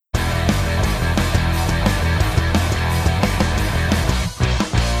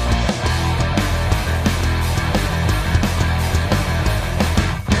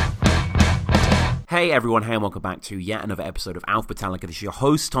Hey everyone, hey and welcome back to yet another episode of Alpha Metallica. This is your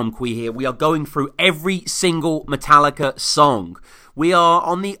host, Tom Quee here. We are going through every single Metallica song. We are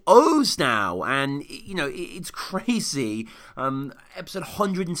on the O's now, and, you know, it's crazy. Episode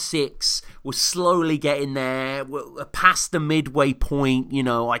 106, we're slowly getting there. We're past the midway point, you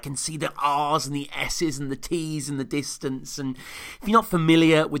know. I can see the R's and the S's and the T's in the distance. And if you're not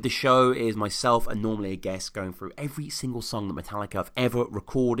familiar with the show, it is myself and normally a guest going through every single song that Metallica have ever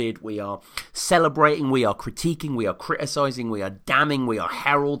recorded. We are celebrating, we are critiquing, we are criticizing, we are damning, we are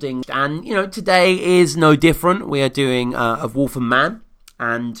heralding. And, you know, today is no different. We are doing Of Wolf and Man.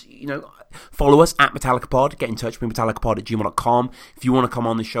 And, you know, follow us at MetallicaPod. Get in touch with me, metallicapod@gmail.com. If you want to come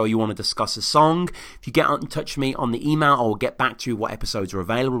on the show, you want to discuss a song, if you get in touch with me on the email, I will get back to you what episodes are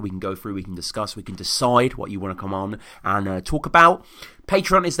available. We can go through, we can discuss, we can decide what you want to come on and talk about.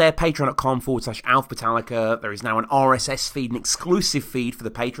 Patreon is there, patreon.com/AlphaMetallica. There is now an RSS feed, an exclusive feed for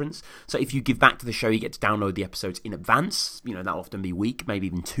the patrons. So if you give back to the show, you get to download the episodes in advance. You know, that'll often be a week, maybe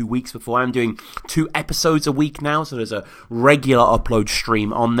even 2 weeks before. I'm doing 2 episodes a week now, so there's a regular upload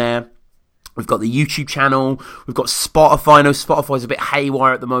stream on there. We've got the YouTube channel, we've got Spotify. I know Spotify's a bit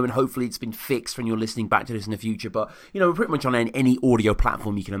haywire at the moment. Hopefully it's been fixed when you're listening back to this in the future. But, you know, we're pretty much on any audio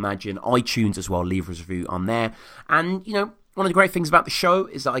platform you can imagine. iTunes as well, leave us a review on there. And, you know, one of the great things about the show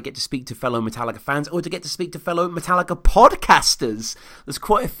is that I get to speak to fellow Metallica fans, or to get to speak to fellow Metallica podcasters. There's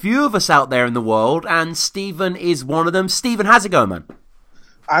quite a few of us out there in the world, and Stephen is one of them. Stephen, how's it going, man?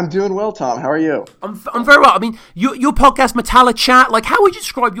 I'm doing well, Tom. How are you? I'm very well. I mean, your podcast, Metallica Chat, like, how would you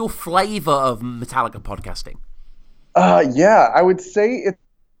describe your flavor of Metallica podcasting? Yeah, I would say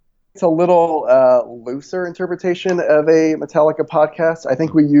it's a little looser interpretation of a Metallica podcast. I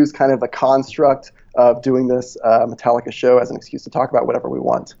think we use kind of the construct of doing this Metallica show as an excuse to talk about whatever we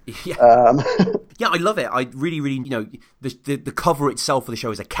want. Yeah, yeah, I love it. I really, you know, the cover itself of the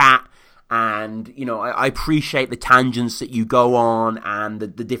show is a cat. And, you know, I appreciate the tangents that you go on and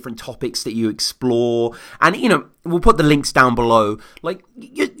the different topics that you explore. And, you know, we'll put the links down below. Like,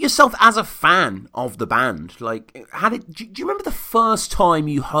 yourself as a fan of the band, like, do you remember the first time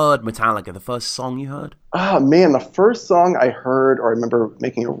you heard Metallica, the first song you heard? Oh, man, the first song I heard, or I remember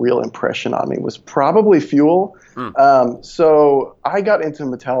making a real impression on me, was probably Fuel. So I got into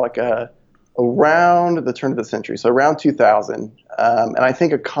Metallica around the turn of the century, so around 2000. And I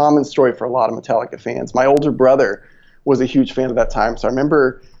think a common story for a lot of Metallica fans. My older brother was a huge fan at that time, so I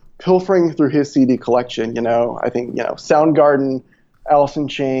remember pilfering through his CD collection. You know, I think, you know, Soundgarden, Alice in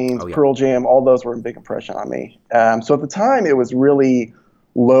Chains, Pearl Jam, all those were a big impression on me. So at the time, it was really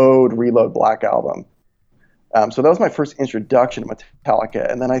Load, Reload, Black Album. So that was my first introduction to Metallica.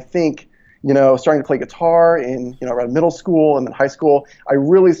 And then I think, you know, starting to play guitar in, you know, around middle school and then high school, I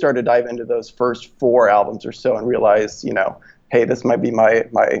really started to dive into those first 4 albums or so and realize, you know, hey, this might be my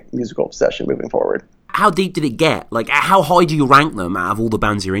musical obsession moving forward. How deep did it get? Like, how high do you rank them out of all the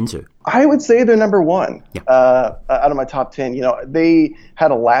bands you're into? I would say they're number 1 yeah. Out of my top 10. You know, they had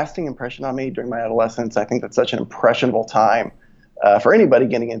a lasting impression on me during my adolescence. I think that's such an impressionable time for anybody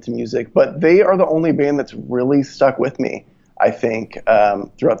getting into music. But they are the only band that's really stuck with me, I think,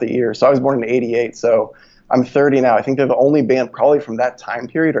 throughout the years. So I was born in '88, so I'm 30 now. I think they're the only band probably from that time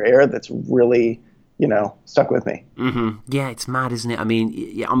period or era that's really, you know, stuck with me. Mm-hmm. Yeah, it's mad, isn't it? I mean,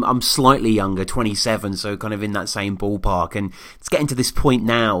 yeah, I'm slightly younger, 27, so kind of in that same ballpark. And it's getting to this point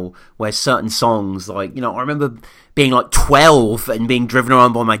now where certain songs, like, you know, I remember being like 12 and being driven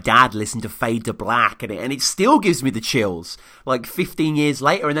around by my dad listening to Fade to Black, and it still gives me the chills, like 15 years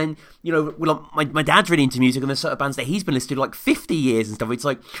later. And then, you know, my dad's really into music, and there's certain bands that he's been listening to like 50 years and stuff. It's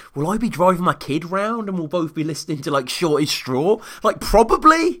like, will I be driving my kid round and we'll both be listening to like Shortest Straw? Like,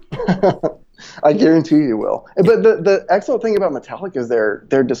 probably. I guarantee you will. But the excellent thing about Metallica is their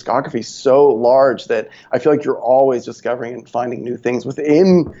discography is so large that I feel like you're always discovering and finding new things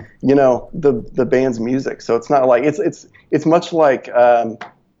within, you know, the band's music. So it's not like it's much like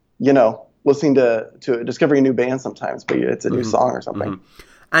you know, listening to discovering a new band sometimes, but it's a new song or something.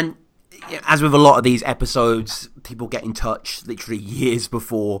 And as with a lot of these episodes, people get in touch literally years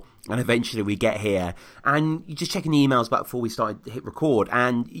before, and eventually we get here. And you're just checking the emails back before we started to hit record.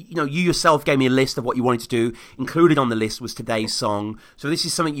 And, you know, you yourself gave me a list of what you wanted to do. Included on the list was today's song. So this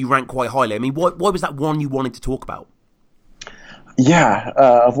is something you rank quite highly. I mean, why was that one you wanted to talk about? Yeah,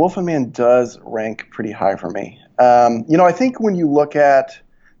 Of Wolf and Man does rank pretty high for me. You know, I think when you look at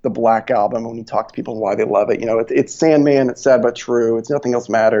the Black Album, when you talk to people and why they love it, you know, it's Sandman, it's Sad But True, it's Nothing Else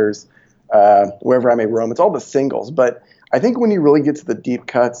Matters, Wherever I May Roam, it's all the singles. But I think when you really get to the deep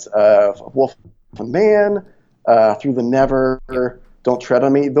cuts of Wolf and Man, Through the Never, Don't Tread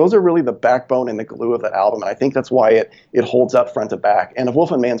on Me, those are really the backbone and the glue of that album. And I think that's why it holds up front to back. And Of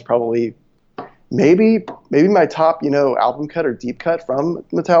Wolf and Man's probably, maybe my top, album cut or deep cut from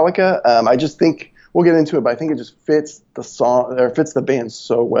Metallica. I just think we'll get into it, but I think it just fits the song or fits the band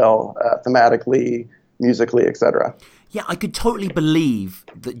so well, thematically, musically, etc. Yeah, I could totally believe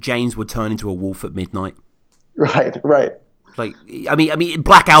that James would turn into a wolf at midnight. Right. Like, I mean,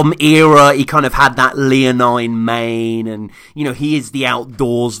 Black Album era, he kind of had that leonine mane, and, he is the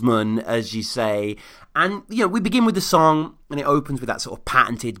outdoorsman, as you say. And, we begin with the song, and it opens with that sort of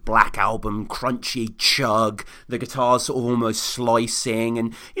patented Black Album, crunchy chug, the guitar's sort of almost slicing.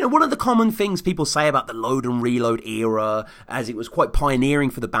 And, one of the common things people say about the Load and Reload era, as it was quite pioneering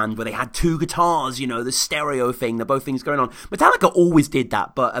for the band, where they had two guitars, the stereo thing, the both things going on. Metallica always did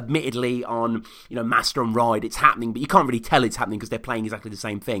that, but admittedly on, Master and Ride, it's happening, but you can't really tell it's happening because they're playing exactly the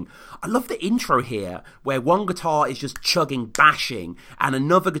same thing. I love the intro here, where one guitar is just chugging, bashing, and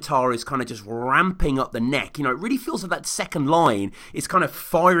another guitar is kind of just ramping up the neck. It really feels like that second line is kind of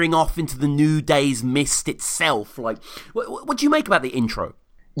firing off into the new day's mist itself. Like, what do you make about the intro?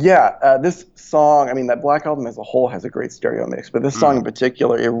 Yeah, this song, I mean, that Black Album as a whole has a great stereo mix, but this song in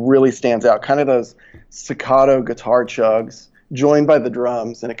particular, it really stands out. Kind of those staccato guitar chugs joined by the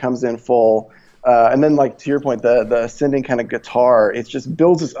drums, and it comes in full. And then, like, to your point, the ascending kind of guitar, it just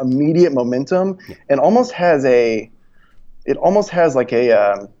builds this immediate momentum and almost has like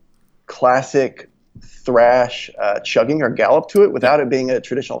a classic thrash chugging or gallop to it without it being a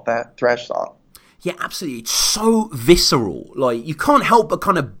traditional thrash song. Yeah, absolutely. It's so visceral. Like, you can't help but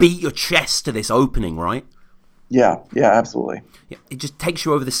kind of beat your chest to this opening, right? Yeah, absolutely. Yeah, it just takes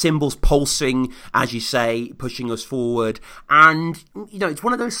you over the cymbals pulsing, as you say, pushing us forward. And, it's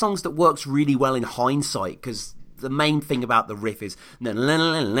one of those songs that works really well in hindsight, because the main thing about the riff is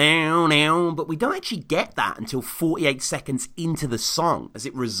but we don't actually get that until 48 seconds into the song as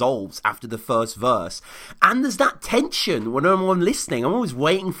it resolves after the first verse. And there's that tension when I'm listening. I'm always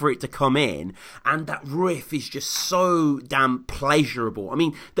waiting for it to come in, and that riff is just so damn pleasurable. I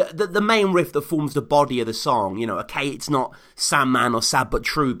mean, the main riff that forms the body of the song, okay, it's not Sandman or Sad But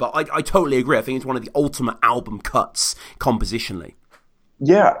True, but I totally agree. I think it's one of the ultimate album cuts compositionally.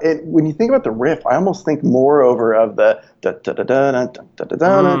 Yeah, when you think about the riff, I almost think moreover of the and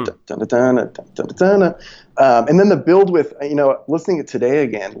then the build with, listening to Today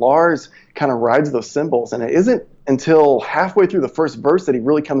again, Lars kind of rides those cymbals, and it isn't until halfway through the first verse that he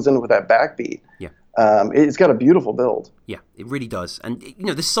really comes in with that backbeat. Yeah. It's got a beautiful build. Yeah, it really does. And,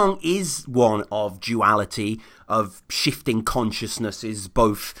 this song is one of duality, of shifting consciousnesses,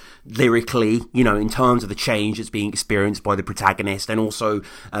 both lyrically, in terms of the change that's being experienced by the protagonist, and also,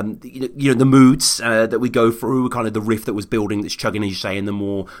 the moods that we go through, kind of the riff that was building that's chugging, as you say, and the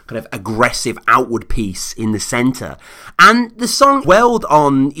more kind of aggressive outward piece in the center. And the song dwelled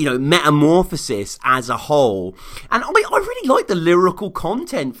on, metamorphosis as a whole. And I really like the lyrical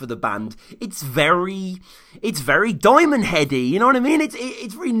content for the band. It's very Diamond Heady, you know what I mean?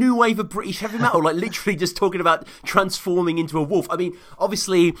 It's very new wave of British heavy metal, like literally just talking about transforming into a wolf. I mean,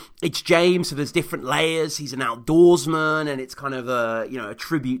 obviously it's James, so there's different layers. He's an outdoorsman, and it's kind of a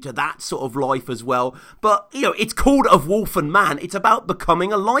tribute to that sort of life as well. But it's called Of Wolf and Man. It's about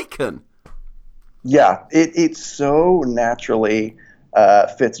becoming a lichen. Yeah, it so naturally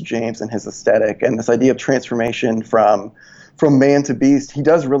fits James and his aesthetic, and this idea of transformation from man to beast. He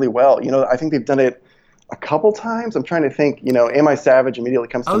does really well. I think they've done it a couple times. I'm trying to think, Am I Savage immediately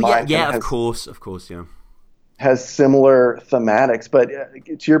comes to mind. Yeah, of course, yeah. Has similar thematics, but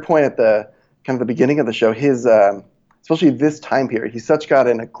to your point at the kind of the beginning of the show, his, especially this time period, he's got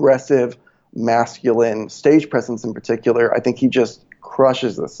an aggressive, masculine stage presence in particular. I think he just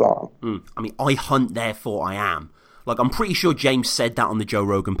crushes this song. I mean, I hunt, therefore I am. Like, I'm pretty sure James said that on the Joe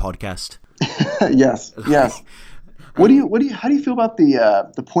Rogan podcast. Yes. How do you feel about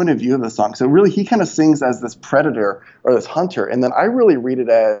the point of view of the song? So really, he kind of sings as this predator or this hunter, and then I really read it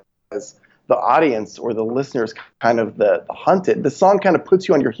as the audience or the listeners kind of the hunted. The song kind of puts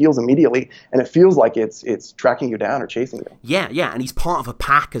you on your heels immediately, and it feels like it's tracking you down or chasing you. Yeah, and he's part of a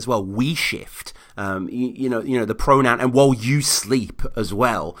pack as well. We shift. The pronoun, and while you sleep as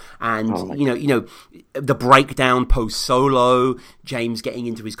well, and the breakdown post solo, James getting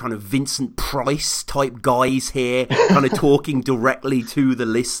into his kind of Vincent Price type guise here, kind of talking directly to the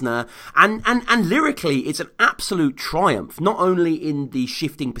listener, and lyrically, it's an absolute triumph, not only in the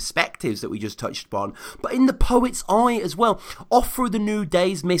shifting perspectives that we just touched upon, but in the poet's eye as well. Off through the new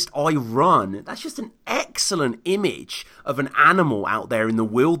day's mist I run. That's just an excellent image of an animal out there in the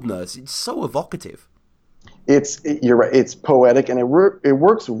wilderness. It's so evocative. You're right. It's poetic, and it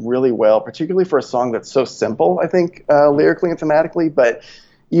works really well, particularly for a song that's so simple, I think, lyrically and thematically. But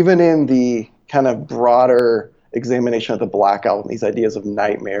even in the kind of broader examination of the Black Album, these ideas of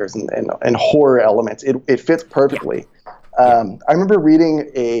nightmares and horror elements. It fits perfectly. I remember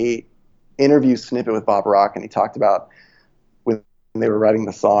reading a interview snippet with Bob Rock, and he talked about when they were writing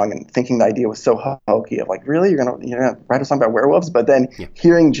the song and thinking the idea was so hokey of like, really, you're gonna write a song about werewolves? But then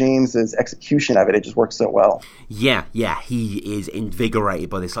hearing James's execution of it, it just works so well. Yeah, he is invigorated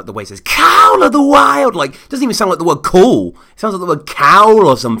by this, like the way he says "Cowl of the Wild." Like, it doesn't even sound like the word "cool." It sounds like the word "cowl"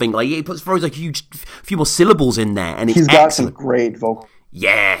 or something. Like, he throws a few more syllables in there, and he's got excellent. some great vocal.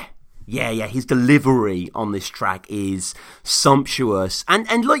 Yeah. His delivery on this track is sumptuous.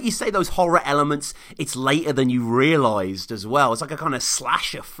 And like you say, those horror elements, it's later than you realised as well. It's like a kind of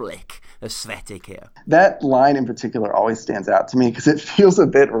slasher flick aesthetic here. That line in particular always stands out to me because it feels a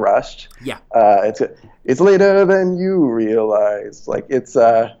bit rushed. Yeah. It's later than you realize. Like, it's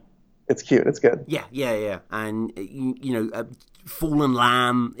cute. It's good. Yeah. And, Fallen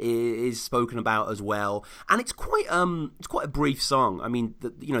Lamb is spoken about as well, and it's quite a brief song. I mean,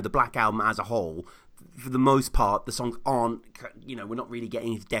 the Black Album as a whole, for the most part, the songs aren't, we're not really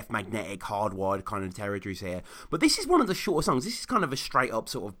getting into Death Magnetic, Hardwired kind of territories here. But this is one of the shorter songs. This is kind of a straight up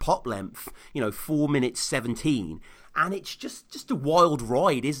sort of pop length, 4 minutes 17. And it's just a wild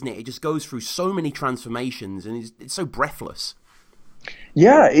ride, isn't it? It just goes through so many transformations, and it's so breathless.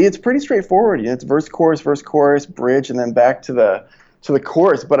 Yeah, it's pretty straightforward. It's verse, chorus, bridge, and then back to the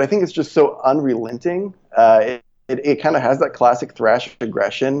chorus. But I think it's just so unrelenting. It kind of has that classic thrash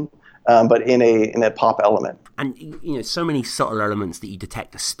aggression, but in a pop element. And, so many subtle elements that you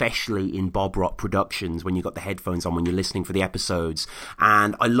detect, especially in Bob Rock productions when you've got the headphones on, when you're listening for the episodes.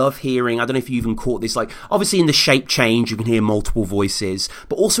 And I love hearing, I don't know if you even caught this, like, obviously in the shape change, you can hear multiple voices,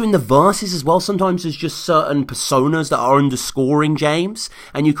 but also in the verses as well. Sometimes there's just certain personas that are underscoring James,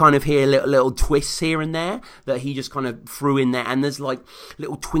 and you kind of hear little twists here and there that he just kind of threw in there. And there's like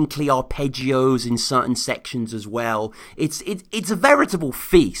little twinkly arpeggios in certain sections as well. It's a veritable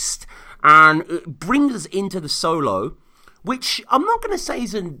feast. And it brings us into the solo, which I'm not going to say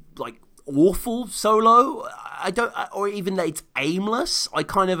is an awful solo. Or even that it's aimless. I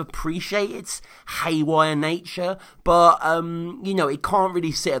kind of appreciate its haywire nature, but it can't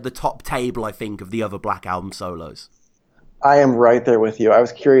really sit at the top table, I think, of the other Black Album solos. I am right there with you. I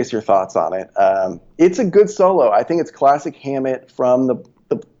was curious your thoughts on it. It's a good solo. I think it's classic Hammett from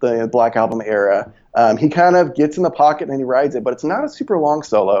the Black Album era. He kind of gets in the pocket and he rides it, but it's not a super long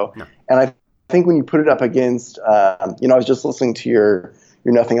solo. No. And I think when you put it up against, I was just listening to your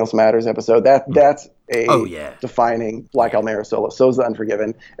Nothing Else Matters episode. That's a defining Black Album era solo. So is the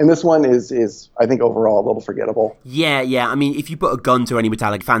Unforgiven, and this one is I think overall a little forgettable. Yeah. I mean, if you put a gun to any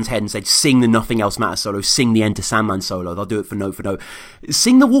Metallica fan's head and said, "Sing the Nothing Else Matters solo, sing the Enter Sandman solo," they'll do it for note for note.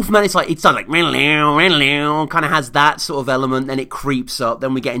 Sing the Wolfman, it's like kind of has that sort of element. Then it creeps up.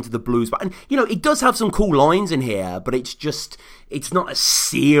 Then we get into the blues, but it does have some cool lines in here, but it's not a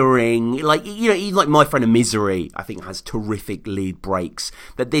searing, even like My Friend of Misery, I think, has terrific lead breaks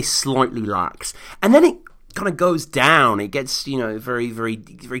that this slightly lacks. And then it kind of goes down. It gets, very, very,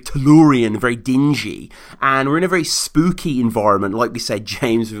 very Tellurian, very dingy. And we're in a very spooky environment, like we said,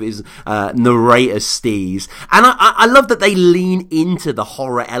 James with his narrator steez. And I love that they lean into the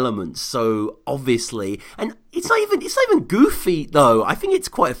horror elements so obviously. And it's not even goofy, though. I think it's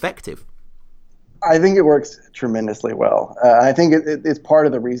quite effective. I think it works tremendously well. I think it's part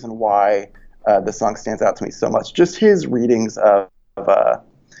of the reason why the song stands out to me so much. Just his readings of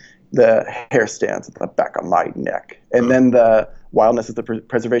the hair stands at the back of my neck, and then the wildness of the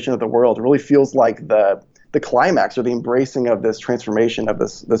preservation of the world really feels like the climax or the embracing of this transformation of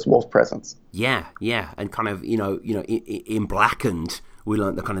this wolf presence. Yeah, and kind of in Blackened. We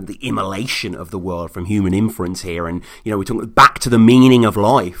learned the immolation of the world from human inference here, and we're talking back to the meaning of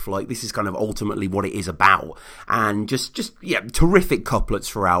life. Like, this is kind of ultimately what it is about, and just terrific couplets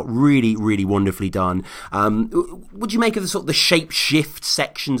throughout. Really, really wonderfully done. Would you make of the sort of the shape shift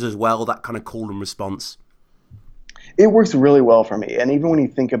sections as well? That kind of call and response. It works really well for me, and even when you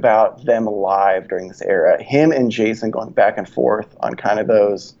think about them live during this era, him and Jason going back and forth on kind of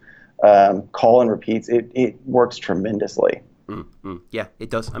those call and repeats, it works tremendously. Yeah, it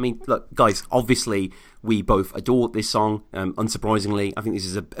does. I mean, look, guys, obviously we both adore this song. Unsurprisingly, I think this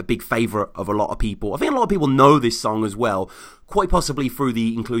is a big favourite of a lot of people. I think a lot of people know this song as well, quite possibly through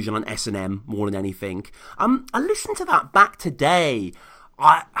the inclusion on S&M more than anything. I listened to that back today.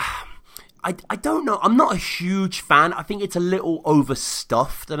 I don't know. I'm not a huge fan. I think it's a little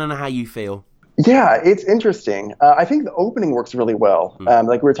overstuffed. I don't know how you feel. Yeah, it's interesting. I think the opening works really well.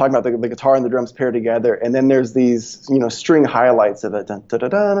 Like we were talking about, the guitar and the drums pair together, and then there's these string highlights of it, and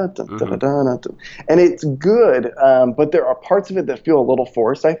it's good. But there are parts of it that feel a little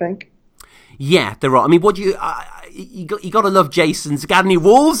forced, I think. Yeah, there are. I mean, what do you got to love Jason's. Got any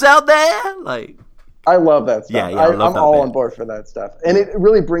wolves out there? Like, I love that stuff. Yeah, I'm all on board for that stuff, and it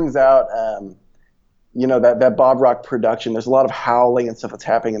really brings out, that Bob Rock production. There's a lot of howling and stuff that's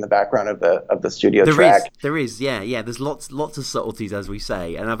happening in the background of the studio track. There is. Yeah. There's lots of subtleties, as we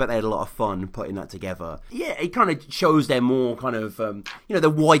say, and I bet they had a lot of fun putting that together. Yeah, it kind of shows their more kind of, their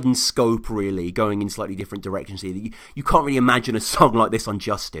widened scope, really, going in slightly different directions here. You can't really imagine a song like this on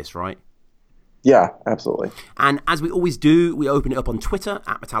Justice, right? Yeah, absolutely. And as we always do, we open it up on Twitter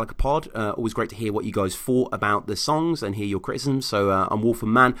at Metallica Pod. Always great to hear what you guys thought about the songs and hear your criticisms. So I'm Wolf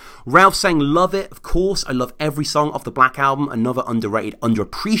and Man. Ralph saying, love it. Of course, I love every song off the Black Album. Another underrated,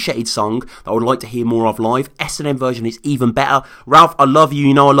 underappreciated song that I would like to hear more of live. S&M version is even better. Ralph, I love you.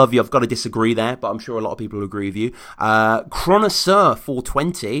 You know I love you. I've got to disagree there, but I'm sure a lot of people will agree with you. Chronosaur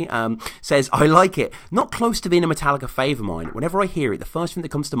 420 says, I like it. Not close to being a Metallica favour of mine. Whenever I hear it, the first thing that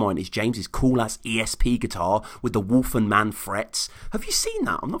comes to mind is James's cool-ass ESP guitar with the Wolf and Man frets. Have you seen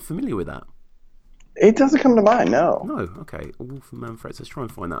that? I'm not familiar with that. It doesn't come to mind, no. No, okay. Wolf and Man frets. Let's try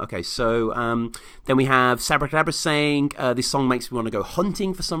and find that. Okay, so then we have Sabracadabra saying, this song makes me want to go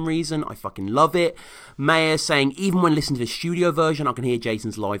hunting for some reason. I fucking love it. Mayor saying, even when listening to the studio version, I can hear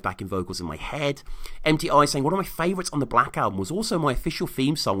Jason's live backing vocals in my head. Empty Eye saying, one of my favourites on the Black Album was also my official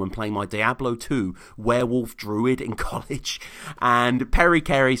theme song when playing my Diablo 2 Werewolf Druid in college. And Kelly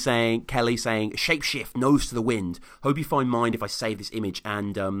saying, shapeshift, nose to the wind. Hope you find mind if I save this image.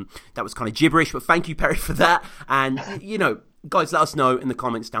 And that was kind of gibberish, but thank you, Perry, for that. And, guys, let us know in the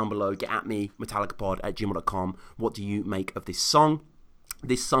comments down below. Get at me, metallicapod@gmail.com. What do you make of this song?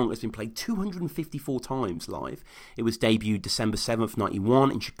 This song has been played 254 times live. It was debuted December 7th,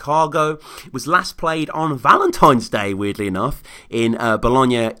 91 in Chicago. It was last played on Valentine's Day, weirdly enough, in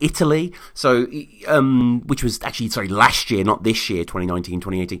Bologna, Italy. So, which was actually, last year, not this year, 2019,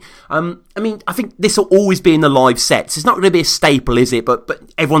 2018. I think this will always be in the live sets. It's not going to be a staple, is it? But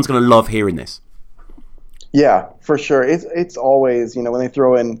everyone's going to love hearing this. Yeah, for sure. It's always, when they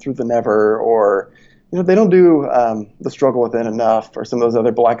throw in Through the Never or... they don't do The Struggle Within enough or some of those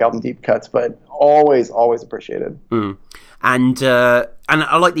other Black Album deep cuts, but always appreciated. And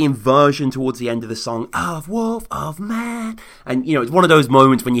I like the inversion towards the end of the song, of Wolf, of Man. And, it's one of those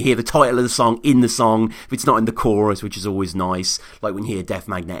moments when you hear the title of the song in the song, if it's not in the chorus, which is always nice, like when you hear Death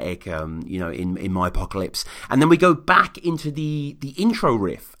Magnetic, in My Apocalypse. And then we go back into the intro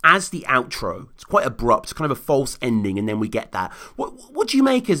riff as the outro. It's quite abrupt, it's kind of a false ending, and then we get that. What do you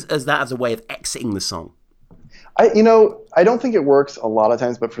make as that as a way of exiting the song? I don't think it works a lot of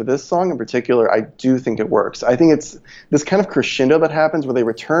times, but for this song in particular, I do think it works. I think it's this kind of crescendo that happens where they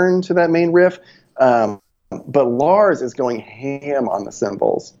return to that main riff, but Lars is going ham on the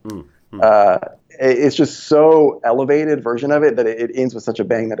cymbals. It's just so elevated version of it that it ends with such a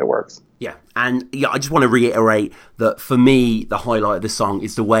bang that it works. Yeah, and I just want to reiterate that for me, the highlight of the song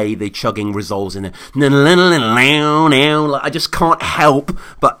is the way the chugging resolves in it. I just can't help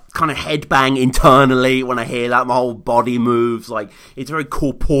but kind of headbang internally when I hear that. My whole body moves. Like, it's very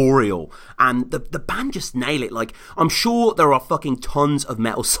corporeal, and the band just nail it. Like, I'm sure there are fucking tons of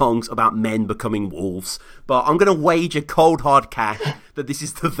metal songs about men becoming wolves, but I'm gonna wager cold hard cash that this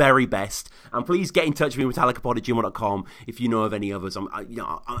is the very best. And please get in touch with me, metallicapod@gmail.com, if you know of any others.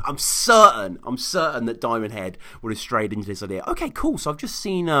 I'm certain that Diamond Head would have strayed into this idea. Okay, cool. So I've just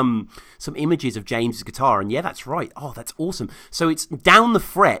seen some images of James's guitar, and yeah, that's right. Oh, that's awesome. So it's down the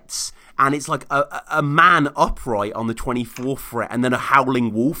frets, and it's like a man upright on the 24th fret, and then a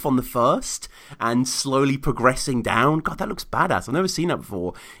howling wolf on the first, and slowly progressing down. God, that looks badass. I've never seen that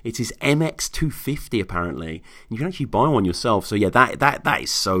before. It's his MX250, apparently. You can actually buy one yourself. So yeah, that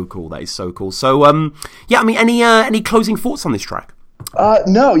is so cool. That is so cool. So any closing thoughts on this track?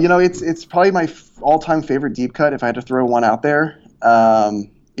 No, it's probably my all-time favorite deep cut if I had to throw one out there.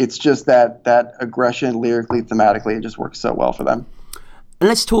 It's just that aggression lyrically, thematically, it just works so well for them. And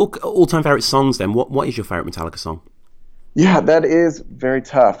let's talk all-time favorite songs then. What is your favorite Metallica song? Yeah, that is very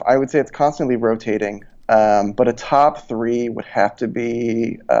tough. I would say it's constantly rotating, but a top three would have to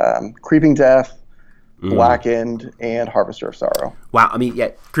be Creeping Death, Blackened, and Harvester of Sorrow. Wow,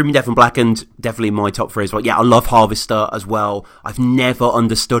 Creeping Death and Blackened, definitely my top three as well. Yeah, I love Harvester as well. I've never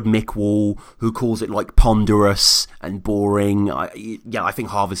understood Mick Wall, who calls it like ponderous and boring. I think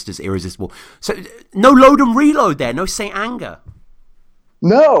Harvester's irresistible. So no Load and Reload there, no Saint Anger.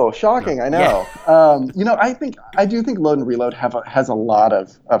 No, shocking. I know. Yeah. I do think Load and Reload has a lot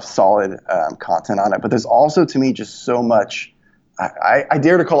of solid content on it, but there's also to me just so much. I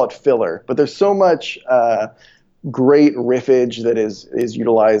dare to call it filler, but there's so much great riffage that is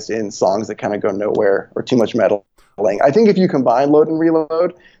utilized in songs that kind of go nowhere or too much metal. I think if you combine Load and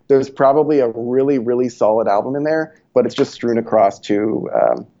Reload, there's probably a really, really solid album in there, but it's just strewn across two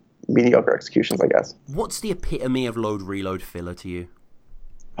mediocre executions, I guess. What's the epitome of Load Reload filler to you?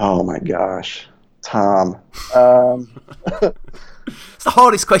 Oh my gosh, Tom. It's the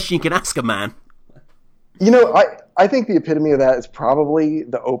hardest question you can ask a man. I think the epitome of that is probably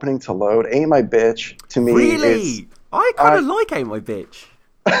the opening to Load. Ain't My Bitch, to me. Really? I kind of like Ain't My Bitch.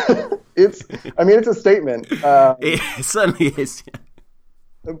 It's a statement. It certainly is.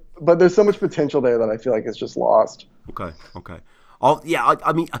 Yeah. But there's so much potential there that I feel like it's just lost. Okay.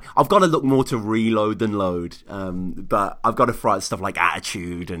 I mean, I've got to look more to Reload than Load, but I've got to throw out stuff like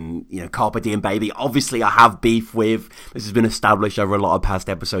Attitude and, Carpe Diem Baby. Obviously, I have beef with, this has been established over a lot of past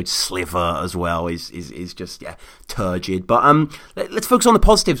episodes, Sliver as well is just, turgid. But let's focus on the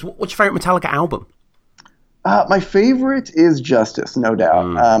positives. What's your favourite Metallica album? My favorite is Justice, no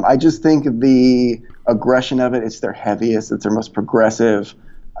doubt. I just think the aggression of it, it's their heaviest, it's their most progressive,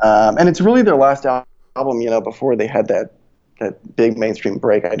 and it's really their last album, before they had that big mainstream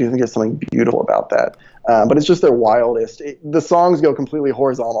break. I do think there's something beautiful about that. But it's just their wildest. The songs go completely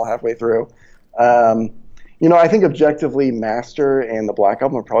horizontal halfway through. I think objectively Master and the Black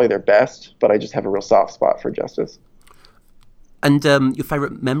Album are probably their best, but I just have a real soft spot for Justice. And your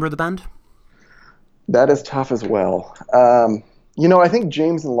favorite member of the band? That is tough as well. I think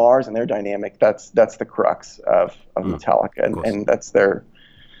James and Lars and their dynamic, that's the crux of Metallica, and that's their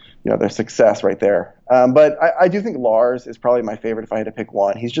success right there. But I do think Lars is probably my favorite if I had to pick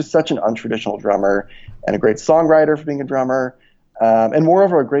one. He's just such an untraditional drummer and a great songwriter for being a drummer, and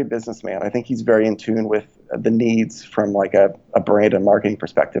moreover, a great businessman. I think he's very in tune with the needs from like a brand and marketing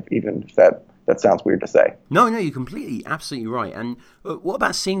perspective, even if that sounds weird to say. No, you're absolutely right. And what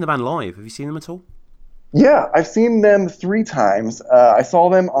about seeing the band live? Have you seen them at all? Yeah, I've seen them 3 times. I saw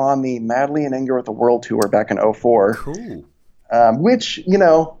them on the Madly in Anger with the World tour back in 2004. Cool. Which,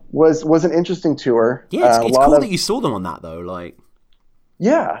 was an interesting tour. Yeah, it's cool that you saw them on that, though. Like,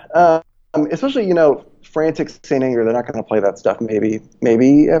 yeah, especially, Frantic Saint Anger, they're not going to play that stuff maybe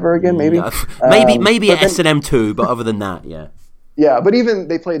ever again, maybe. Maybe at S&M 2, but other than that, yeah. Yeah, but even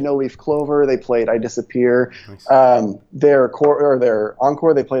they played No Leaf Clover, they played I Disappear. Nice. Their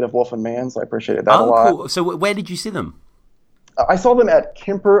encore, they played Of Wolf and Man, so I appreciated that a lot. Cool. So where did you see them? I saw them at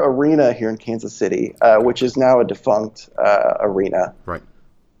Kemper Arena here in Kansas City, which is now a defunct arena. Right.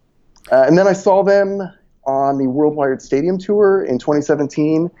 And then I saw them on the Worldwide Stadium Tour in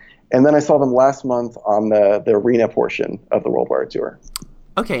 2017, and then I saw them last month on the arena portion of the Worldwide Tour.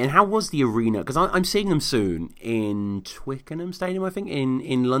 Okay, and how was the arena? Because I'm seeing them soon in Twickenham Stadium, I think,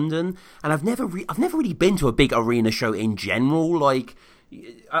 in London, and I've never really been to a big arena show in general. Like,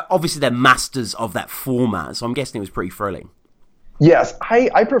 obviously they're masters of that format, so I'm guessing it was pretty thrilling. Yes,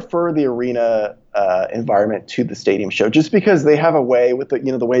 I prefer the arena environment to the stadium show, just because they have a way with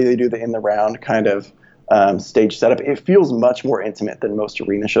the way they do the in the round kind of stage setup. It feels much more intimate than most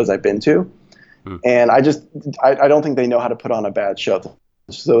arena shows I've been to, and I don't think they know how to put on a bad show.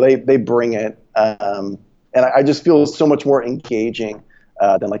 So they bring it, and I just feel so much more engaging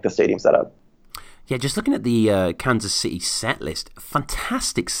than like the stadium setup. Yeah, just looking at the Kansas City set list,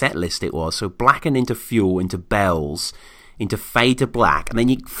 fantastic set list it was. So Blackened into Fuel, into Bells, into Fade to Black, and then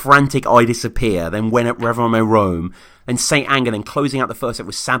you Frantic I Disappear, then Wherever I May Roam, then Saint Anger, then closing out the first set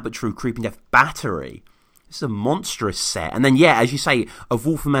with Sad But True, Creeping Death Battery. This is a monstrous set. And then, yeah, as you say, A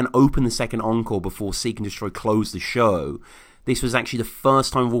Wolf and Man opened the second encore before Seek and Destroy closed the show. This was actually the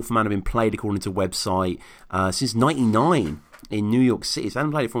first time Wolf and Man had been played, according to the website, since 1999 in New York City. So I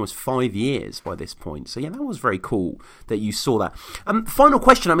haven't played it for almost 5 years by this point. So yeah, that was very cool that you saw that. Final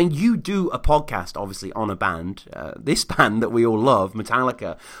question. I mean, you do a podcast, obviously, on a band, this band that we all love,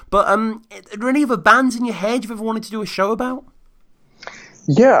 Metallica. But are there any other bands in your head you've ever wanted to do a show about?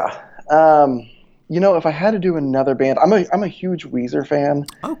 Yeah. If I had to do another band, I'm a huge Weezer fan.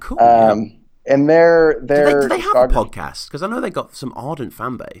 Oh, cool. And they're do they have a podcast? Because I know they got some ardent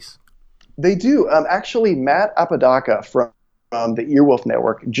fan base. They do. Actually, Matt Apodaca from the Earwolf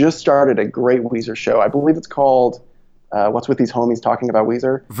Network just started a great Weezer show. I believe it's called What's With These Homies Talking About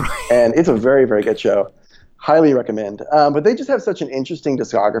Weezer. Right. And it's a very, very good show. Highly recommend. But they just have such an interesting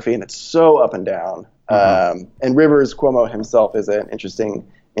discography, and it's so up and down. Mm-hmm. And Rivers Cuomo himself is an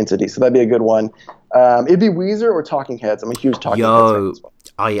interesting entity, so that'd be a good one. It'd be Weezer or Talking Heads. I'm a huge Talking Heads fan as well.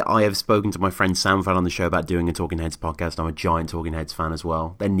 I have spoken to my friend Sam Fell on the show about doing a Talking Heads podcast. I'm a giant Talking Heads fan as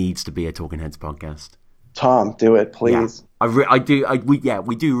well. There needs to be a Talking Heads podcast. Tom, do it, please. Yeah,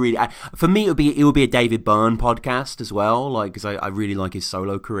 we do really. For me, it would be a David Byrne podcast as well, like because I really like his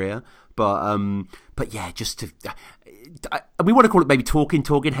solo career. but yeah, just to. We want to call it maybe talking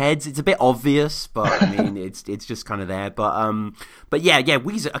heads. It's a bit obvious, but I mean, it's just kind of there. But yeah,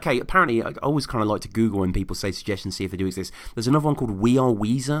 Weezer. Okay, apparently, I always kind of like to Google when people say suggestions, see if they do exist. There's another one called We Are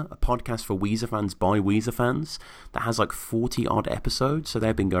Weezer, a podcast for Weezer fans by Weezer fans that has like 40 odd episodes. So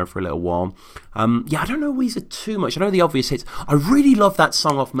they've been going for a little while. Yeah, I don't know Weezer too much. I know the obvious hits. I really love that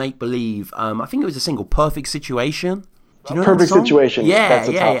song off Make Believe. I think it was a single, Perfect Situation. Do you know Perfect Situation. Yeah, that's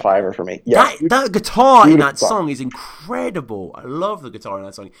a top fiver for me. Yeah, that guitar in that song is incredible. I love the guitar in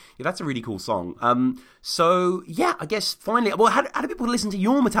that song. Yeah, that's a really cool song. So yeah, I guess finally, well, how do people listen to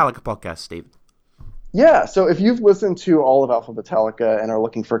your Metallica podcast, Steve? Yeah, so if you've listened to all of Alpha Metallica and are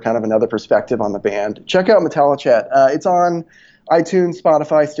looking for kind of another perspective on the band, check out Metallichat. It's on iTunes,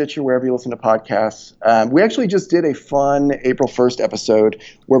 Spotify, Stitcher, wherever you listen to podcasts. We actually just did a fun April 1st episode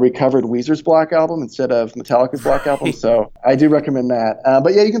where we covered Weezer's Black Album instead of Metallica's Black Album, so I do recommend that.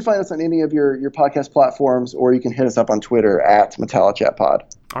 But yeah, you can find us on any of your podcast platforms, or you can hit us up on Twitter at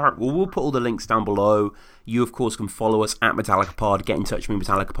MetallichatPod. All right, well, we'll put all the links down below. You, of course, can follow us at MetallicaPod. Get in touch with me,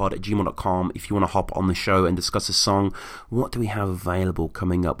 metallicapod@gmail.com, if you want to hop on the show and discuss a song. What do we have available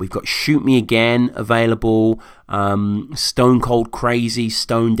coming up? We've got Shoot Me Again available, Stone Cold Crazy,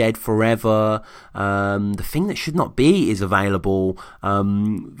 Stone Dead Forever, The Thing That Should Not Be is available,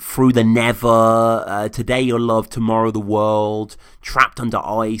 Through the Never, Today Your Love, Tomorrow the World, Trapped Under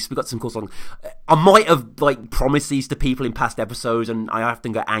Ice. We've got some cool songs. I might have promised these to people in past episodes, and I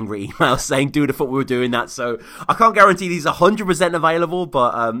often get angry emails saying, dude, I thought we were doing that. So I can't guarantee these are 100% available,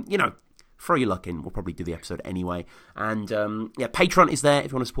 but, throw your luck in. We'll probably do the episode anyway. And, Patreon is there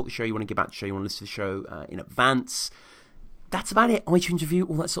if you want to support the show, you want to give back to the show, you want to listen to the show in advance. That's about it. iTunes review,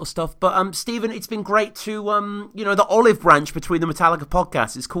 all that sort of stuff. But, Stephen, it's been great to, the olive branch between the Metallica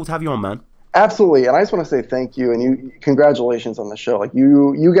podcasts. It's cool to have you on, man. Absolutely, and I just want to say thank you and congratulations on the show. Like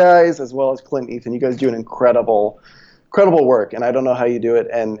you guys, as well as Clint and Ethan, you guys do an incredible work, and I don't know how you do it.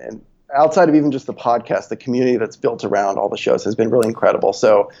 And outside of even just the podcast, the community that's built around all the shows has been really incredible.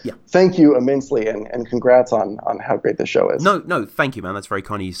 So Thank you immensely, and congrats on how great the show is. No, thank you, man. That's very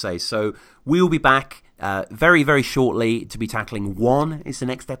kind of you to say. So we'll be back very, very shortly to be tackling One is the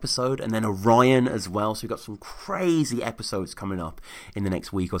next episode, and then Orion as well. So we've got some crazy episodes coming up in the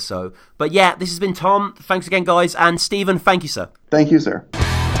next week or so. But yeah, this has been Tom. Thanks again, guys. And Stephen, thank you, sir. Thank you, sir.